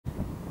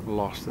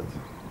Lost it.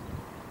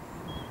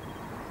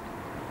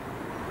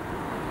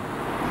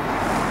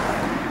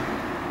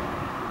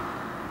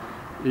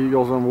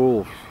 Eagles and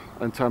wolves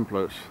and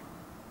Templars.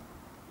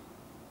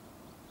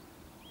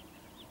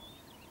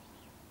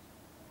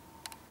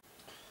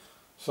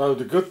 So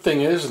the good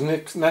thing is,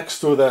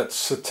 next to that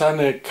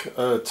satanic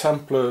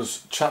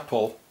Templars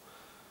chapel,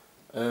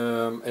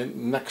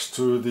 next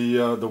to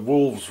the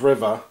Wolves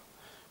River,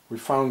 we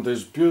found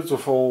this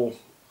beautiful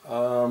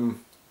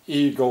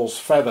eagle's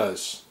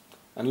feathers,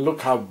 and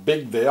look how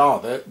big they are.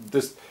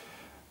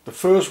 The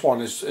first one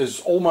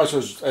is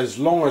almost as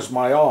long as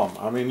my arm.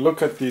 I mean,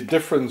 look at the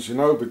difference, you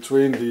know,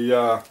 between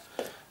the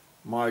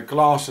my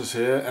glasses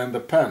here and the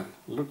pen.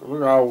 Look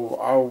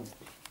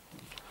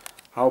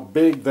how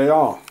big they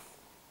are.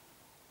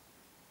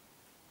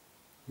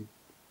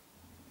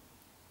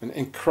 And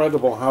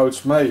incredible how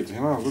it's made, you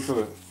know, look at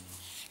it.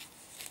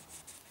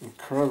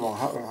 Incredible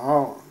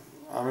how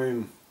I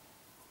mean,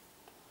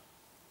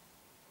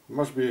 it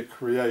must be a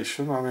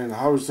creation. I mean,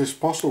 how is this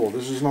possible?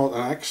 This is not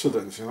an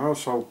accident, you know,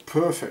 so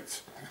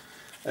perfect.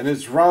 And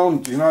it's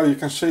round, you know, you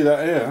can see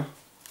that here.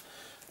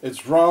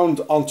 It's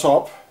round on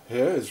top,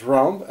 here it's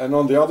round, and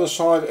on the other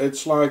side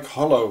it's like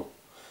hollow.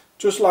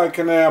 Just like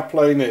an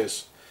airplane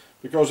is.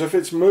 Because if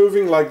it's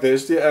moving like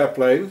this, the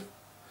airplane,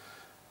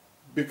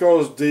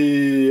 because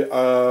the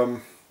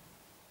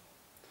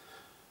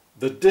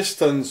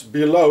distance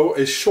below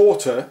is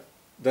shorter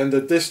than the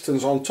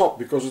distance on top,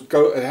 because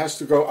it has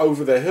to go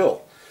over the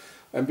hill,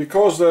 and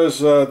because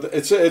there's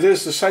it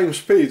is the same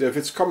speed if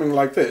it's coming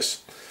like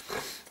this,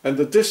 and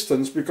the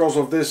distance, because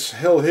of this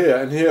hill here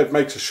and here, it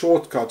makes a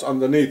shortcut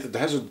underneath. It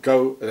doesn't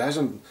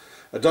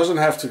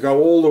have to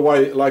go all the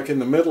way like in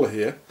the middle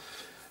here.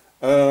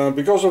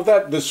 Because of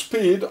that, the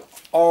speed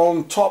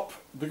on top,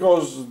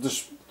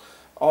 because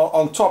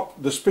on top,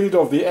 the speed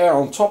of the air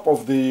on top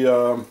of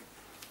the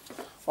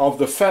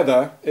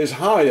feather is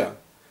higher,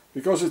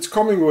 because it's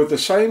coming with the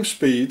same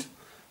speed,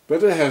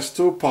 but it has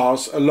to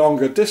pass a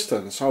longer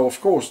distance. So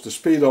of course the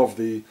speed of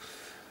the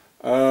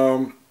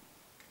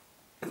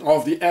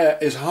air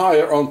is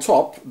higher on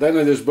top than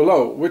it is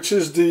below, which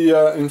is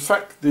in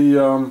fact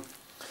the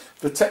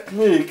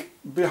technique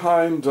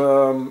behind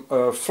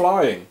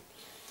flying.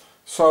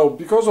 So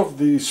because of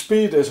the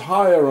speed is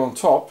higher on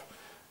top,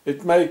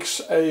 it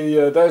makes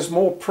there's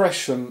more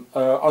pressure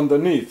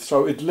underneath,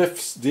 so it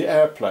lifts the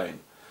airplane.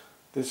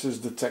 This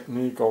is the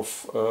technique of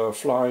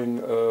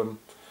flying,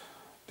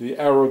 the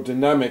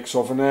aerodynamics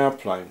of an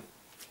airplane.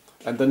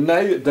 And the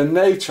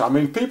nature, I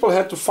mean, people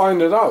had to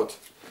find it out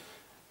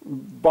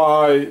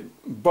by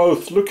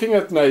both looking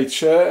at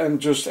nature and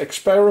just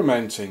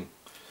experimenting.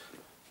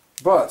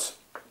 But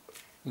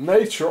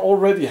nature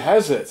already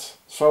has it,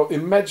 so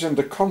imagine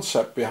the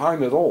concept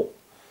behind it all.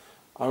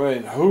 I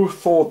mean, who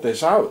thought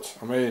this out?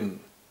 I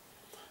mean,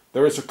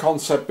 there is a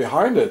concept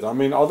behind it. I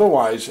mean,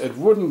 otherwise it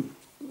wouldn't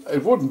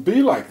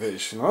be like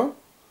this, you know?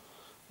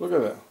 Look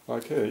at it,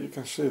 like here, you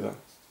can see that.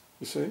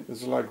 You see,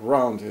 it's like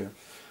round here,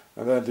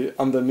 and then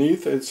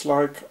underneath it's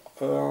like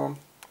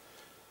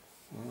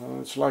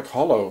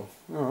hollow,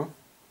 you know?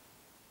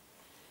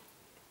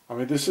 I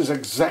mean, this is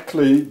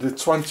exactly the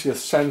 20th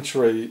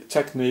century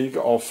technique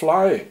of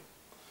flying.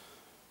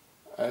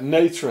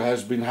 Nature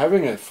has been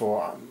having it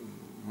for,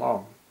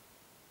 well,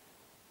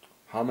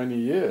 how many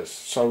years?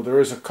 So there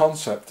is a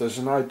concept, there's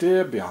an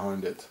idea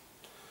behind it.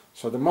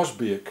 So there must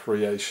be a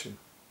creation.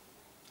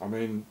 I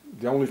mean,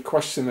 the only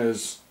question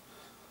is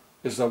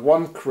there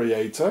one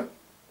creator,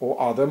 or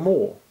are there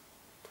more?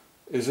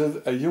 Is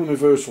it a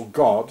universal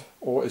God,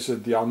 or is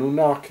it the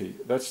Anunnaki?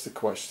 That's the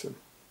question.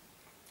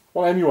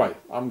 Well, anyway,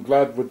 I'm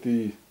glad with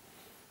the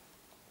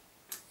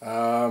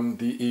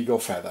eagle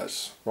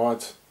feathers,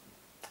 right?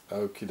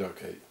 Okie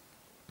dokie.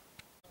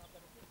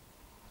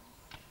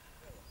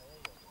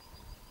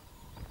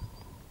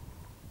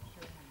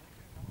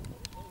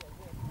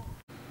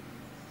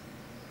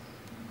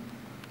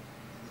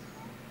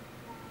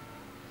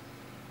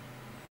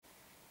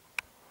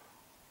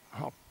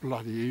 Oh,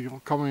 bloody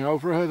eagle coming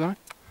over here, though.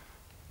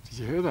 Did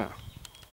you hear that?